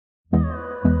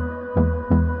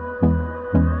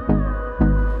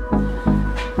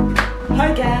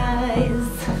Hi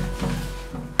guys!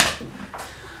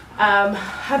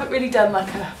 Haven't really done like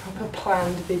a proper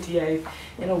planned video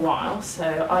in a while,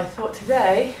 so I thought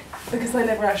today, because I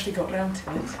never actually got around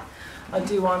to it, I'd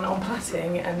do one on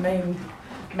plaiting and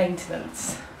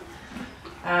maintenance.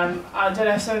 I don't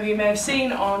know if some of you may have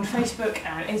seen on Facebook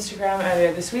and Instagram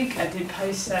earlier this week, I did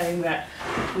post saying that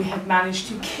we have managed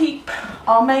to keep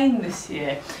our mane this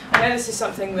year. I know this is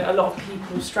something that a lot of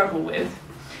people struggle with,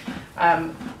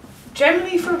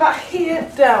 generally from about here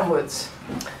downwards,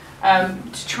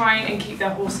 to try and keep their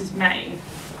horse's mane.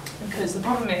 Because the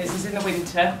problem is in the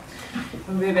winter,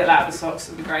 we'll be a bit loud with socks,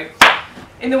 it'll be great.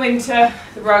 In the winter,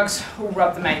 the rugs will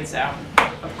rub the manes out,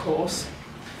 of course.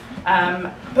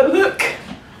 But look,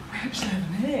 we're actually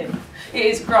having it in. It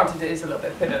is, granted it is a little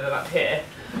bit thinner than up here,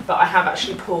 but I have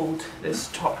actually pulled this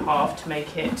top half to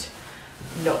make it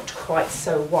not quite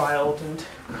so wild and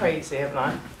crazy, haven't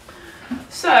I?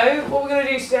 So what we're going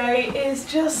to do today is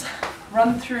just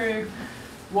run through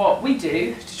what we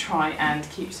do to try and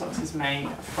keep Socks's mane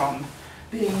from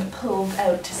being pulled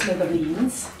out to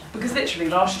smithereens. Because literally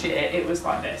last year it was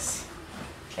like this.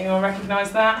 Anyone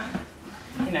recognise that?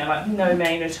 You know, like no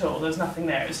mane at all, there's nothing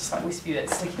there, it's just like wispy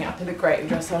bits sticking up. It looked great in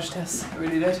dressage tests, it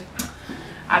really did.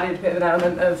 Added a bit of an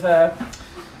element of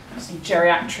some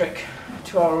geriatric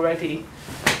to our already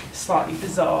slightly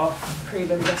bizarre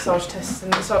prelim dressage tests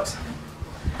in the socks.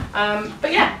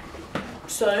 But yeah,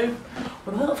 so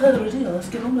without further ado, let's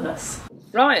get on with this.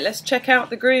 Right, let's check out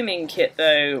the grooming kit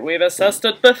though. We've assessed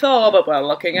it before, but we're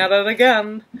looking at it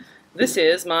again. This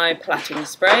is my plaiting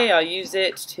spray. I use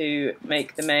it to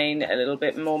make the mane a little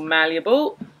bit more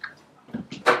malleable.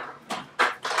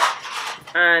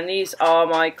 And these are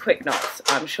my quick knots.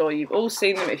 I'm sure you've all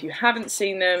seen them. If you haven't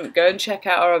seen them, go and check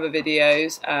out our other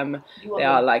videos. They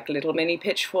are like little mini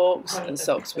pitchforks, and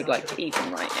Socks would like to eat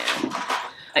them right now.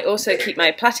 I also keep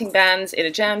my plaiting bands in a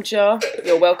jam jar.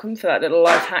 You're welcome for that little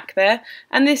life hack there.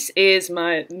 And this is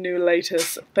my new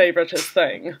latest favouriteest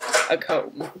thing, a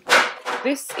comb.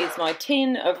 This is my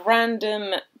tin of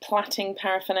random plaiting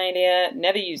paraphernalia.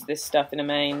 Never use this stuff in a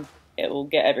mane. It will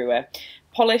get everywhere.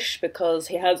 Polish because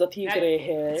he has a few grey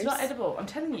hairs. It's not edible. I'm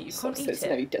telling you, you can't eat it.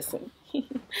 No, he doesn't.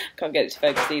 Can't get it to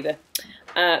focus either.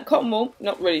 Cotton wool.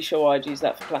 Not really sure why I'd use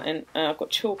that for plaiting. I've got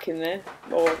chalk in there,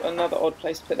 or another odd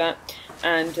place to put that.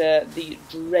 And the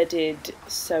dreaded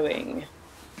sewing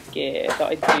gear that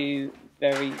I do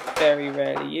very, very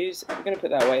rarely use. I'm going to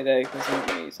put that away though because I'm not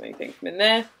going to use anything from in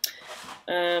there.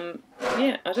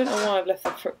 Yeah, I don't know why I've left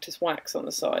the fructus wax on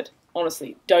the side.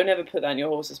 Honestly, don't ever put that in your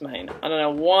horse's mane. I don't know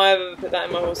why I've ever put that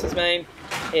in my horse's mane.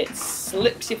 It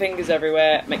slips your fingers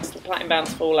everywhere, makes the plaiting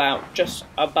bands fall out. Just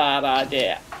a bad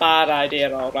idea. Bad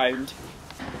idea all round.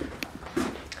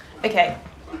 Okay,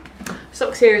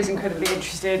 Socks here is incredibly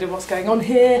interested in what's going on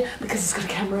here because he's got a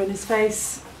camera in his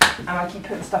face and I keep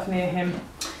putting stuff near him.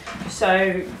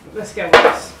 So let's go with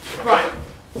this. Right.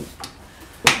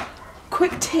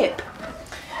 Quick tip.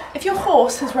 If your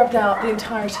horse has rubbed out the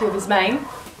entirety of his mane,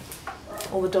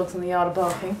 all the dogs in the yard are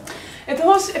barking.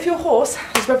 If your horse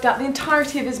has rubbed out the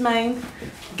entirety of his mane,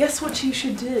 guess what you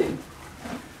should do?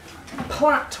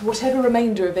 Plait whatever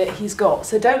remainder of it he's got.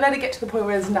 So don't let it get to the point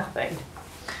where there's nothing.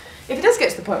 If it does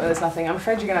get to the point where there's nothing, I'm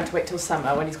afraid you're going to have to wait till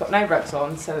summer when he's got no rugs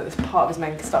on so that this part of his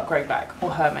mane can start growing back,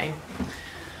 or her mane.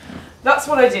 That's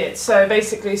what I did. So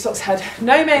basically Socks had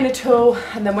no mane at all,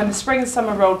 and then when the spring and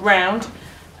summer rolled round,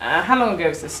 how long ago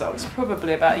was this, Socks?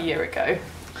 Probably about a year ago.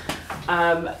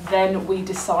 Then we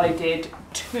decided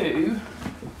to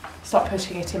start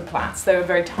putting it in plaits. They were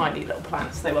very tiny little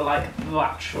plaits. They were like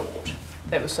that short.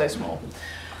 They were so small.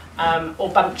 Or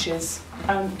bunches,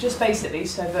 just basically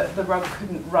so that the rug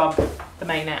couldn't rub the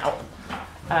mane out.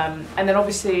 And then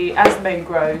obviously as the mane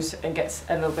grows and gets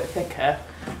a little bit thicker,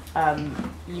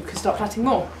 you can start plaiting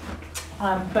more.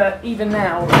 But even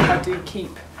now I do keep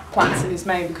plaits in his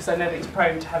mane because I know that he's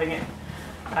prone to having it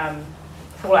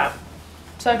fall out.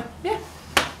 So yeah.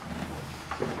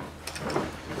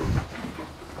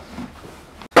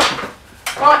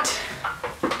 Right,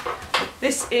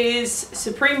 this is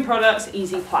Supreme Products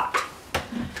Easy Plait.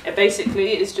 It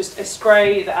basically is just a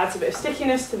spray that adds a bit of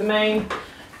stickiness to the mane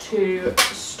to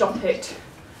stop it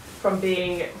from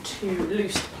being too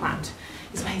loose to plait.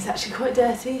 His mane's actually quite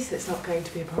dirty, so it's not going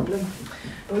to be a problem.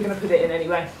 But we're going to put it in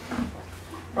anyway.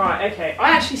 Right, okay,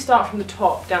 I actually start from the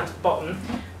top down to the bottom,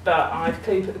 but I've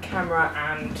clearly put the camera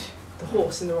and the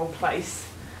horse in the wrong place,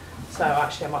 so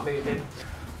actually I might move him.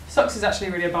 Socks is actually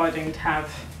really abiding to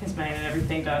have his mane and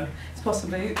everything done. It's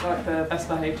possibly like the best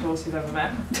behaved horse you've ever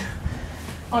met.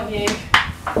 Aren't you?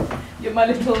 You're my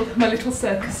little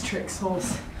circus tricks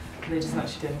horse. But he doesn't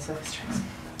actually do any circus tricks.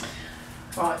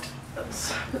 Right,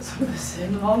 Let's put some of this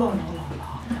in. La, la, la, la,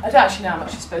 la. I don't actually know how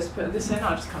much you're supposed to put this in.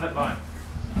 I just kind of like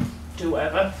do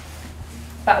whatever.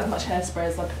 About as much hairspray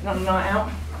as I put on a night out,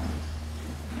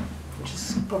 which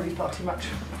is probably far too much.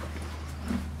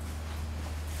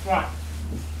 Right.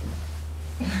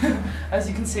 As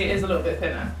you can see, it is a little bit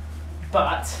thinner,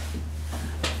 but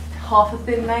half a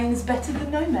thin mane is better than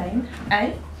no mane,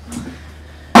 eh?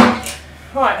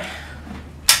 Right.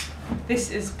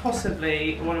 This is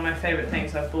possibly one of my favourite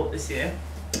things I've bought this year.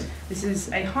 This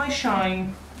is a high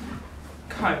shine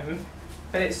comb,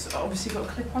 but it's obviously got a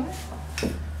clip on it.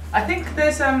 I think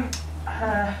there's so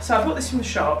I bought this from the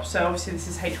shop, so obviously this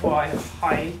is HY,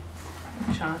 high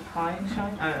shine, I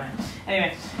don't know.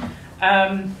 Anyway,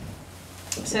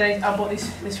 so I bought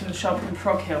this from the shop in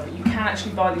Frog Hill, but you can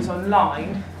actually buy these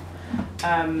online.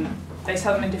 They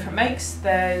sell them in different makes.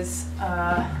 There's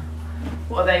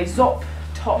what are they? Zop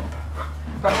top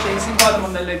brushes. You can buy them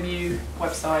on the Lemieux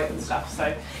website and stuff. So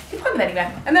you can find them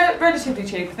anywhere, and they're relatively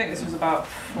cheap. I think this was about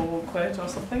 £4 or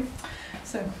something.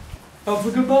 So. Oh, for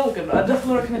a good bargain. I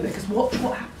definitely recommend it because watch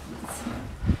what happens.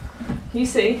 You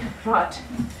see, right,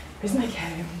 here's my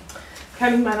comb.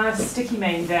 Combing my nice sticky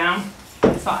mane down.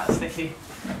 It's not that sticky.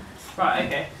 Right,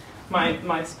 okay. My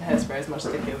hairspray is much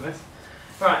stickier than this.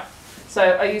 Right, so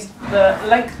I used the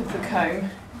length of the comb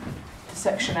to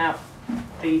section out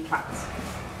the plaits.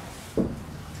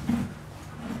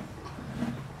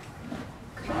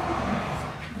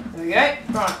 There we go.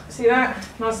 Right, see that?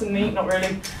 Nice and neat, not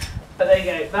really. But there you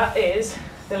go, that is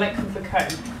the length of the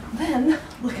comb. Then,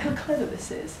 look how clever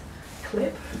this is.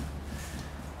 Clip.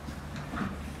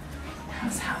 Now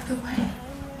it's out of the way.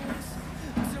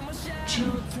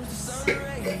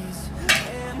 Jeez.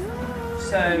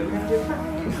 So, we're going to do a plait.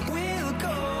 We'll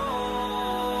go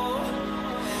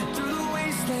through the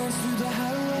wastelands, through the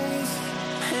highways,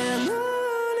 and on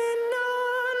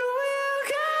we'll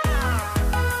go.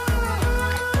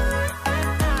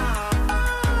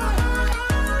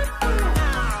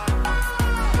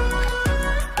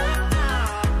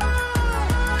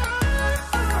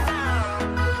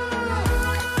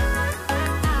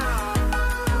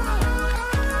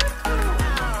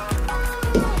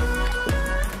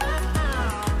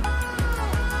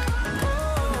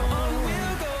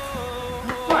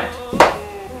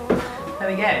 There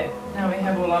we go. Now we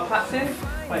have all our plaits in.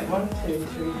 Wait, 1, 2,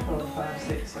 3, 4, 5,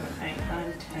 6, 7, 8,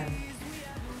 9, 10,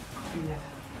 11.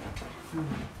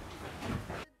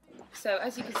 So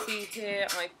as you can see here,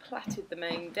 I plaited the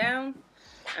mane down,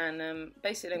 and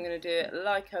basically I'm going to do it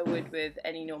like I would with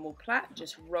any normal plait.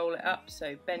 Just roll it up,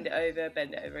 so bend it over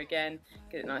again,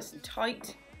 get it nice and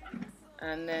tight,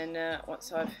 and then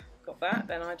once I've got that,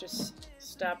 then I just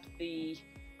stab the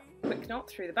quick knot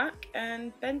through the back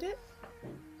and bend it.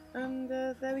 And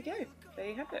there we go, there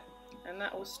you have it, and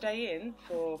that will stay in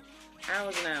for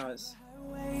hours and hours.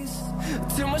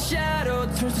 Till my shadow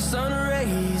turns to sun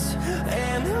rays,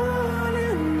 and on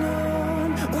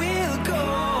we'll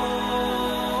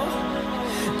go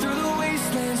through the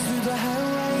wastelands, through the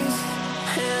highways,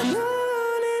 and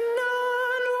on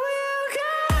we'll go.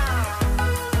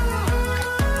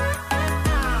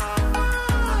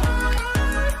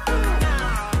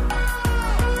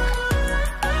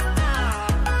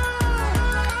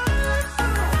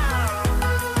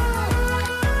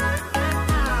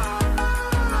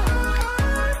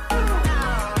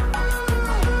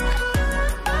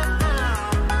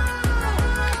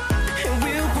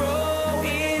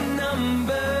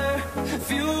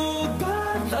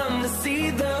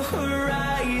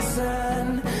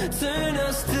 Turn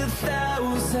us to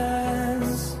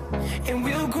thousands, and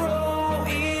we'll grow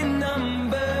in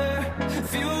number,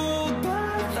 fueled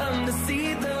by them to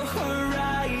see the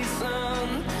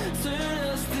horizon. Turn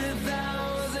us to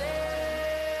thousands.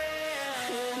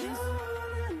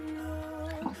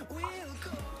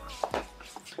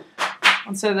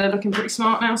 And so they're looking pretty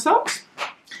smart now, socks.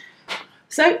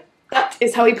 So that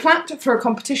is how we plait for a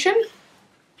competition.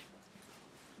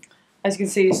 As you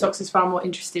can see, Socks is far more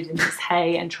interested in his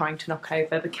hay and trying to knock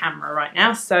over the camera right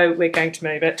now, so we're going to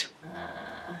move it.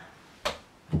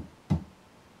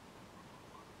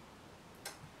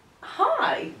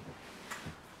 Hi!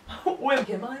 Welcome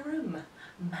to my room.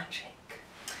 Magic.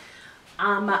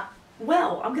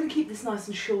 Well, I'm going to keep this nice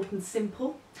and short and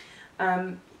simple.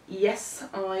 Yes,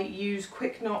 I use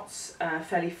quick knots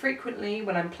fairly frequently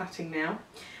when I'm plaiting now.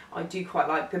 I do quite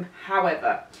like them.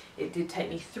 However, it did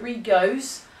take me 3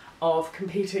 goes of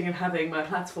competing and having my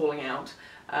plaits falling out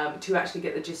to actually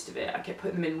get the gist of it. I kept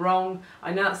putting them in wrong.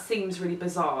 I know that seems really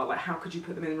bizarre, like how could you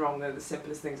put them in wrong? They're the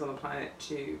simplest things on the planet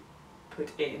to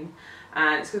put in.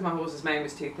 And it's because my horse's mane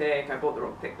was too thick. I bought the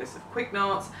wrong thickness of quick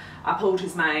knots. I pulled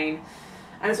his mane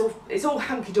and it's all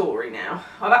hunky-dory now.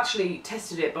 I've actually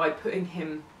tested it by putting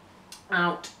him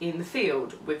out in the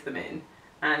field with them in,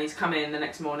 and he's come in the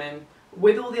next morning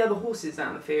with all the other horses out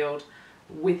in the field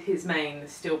with his mane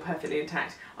still perfectly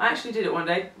intact. I actually did it one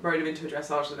day, rode him into a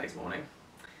dressage the next morning.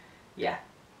 Yeah,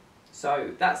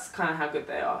 so that's kind of how good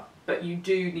they are. But you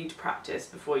do need to practice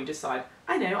before you decide,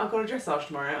 I know, I've got a dressage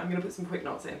tomorrow, I'm going to put some quick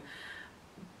knots in.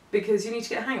 Because you need to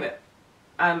get the hang of it.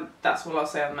 That's all I'll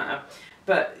say on the matter.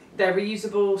 But they're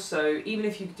reusable, so even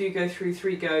if you do go through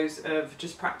 3 goes of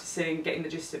just practicing, getting the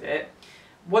gist of it,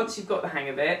 once you've got the hang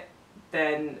of it,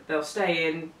 then they'll stay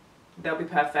in, they'll be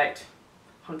perfect,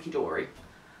 hunky-dory.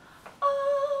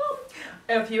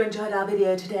 If you enjoyed our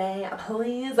video today,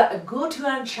 please go to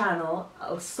our channel,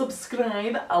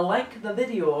 subscribe, like the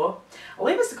video,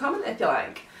 leave us a comment if you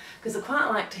like, because I quite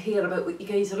like to hear about what you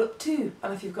guys are up to,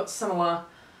 and if you've got similar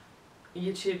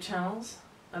YouTube channels,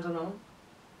 I don't know.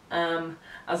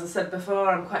 As I said before,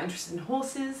 I'm quite interested in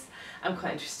horses, I'm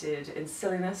quite interested in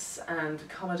silliness and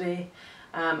comedy.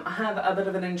 I have a bit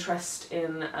of an interest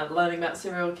in learning about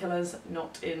serial killers,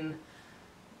 not in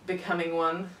becoming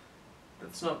one.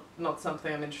 That's not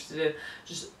something I'm interested in.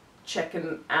 Just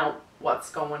checking out what's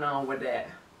going on with it,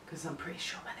 because I'm pretty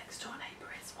sure my next door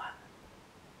neighbour is one.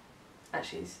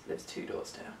 Actually, he lives 2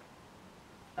 doors down.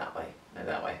 That way, no,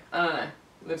 that way. I don't know.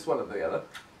 Lives one or the other.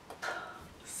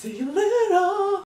 See you later.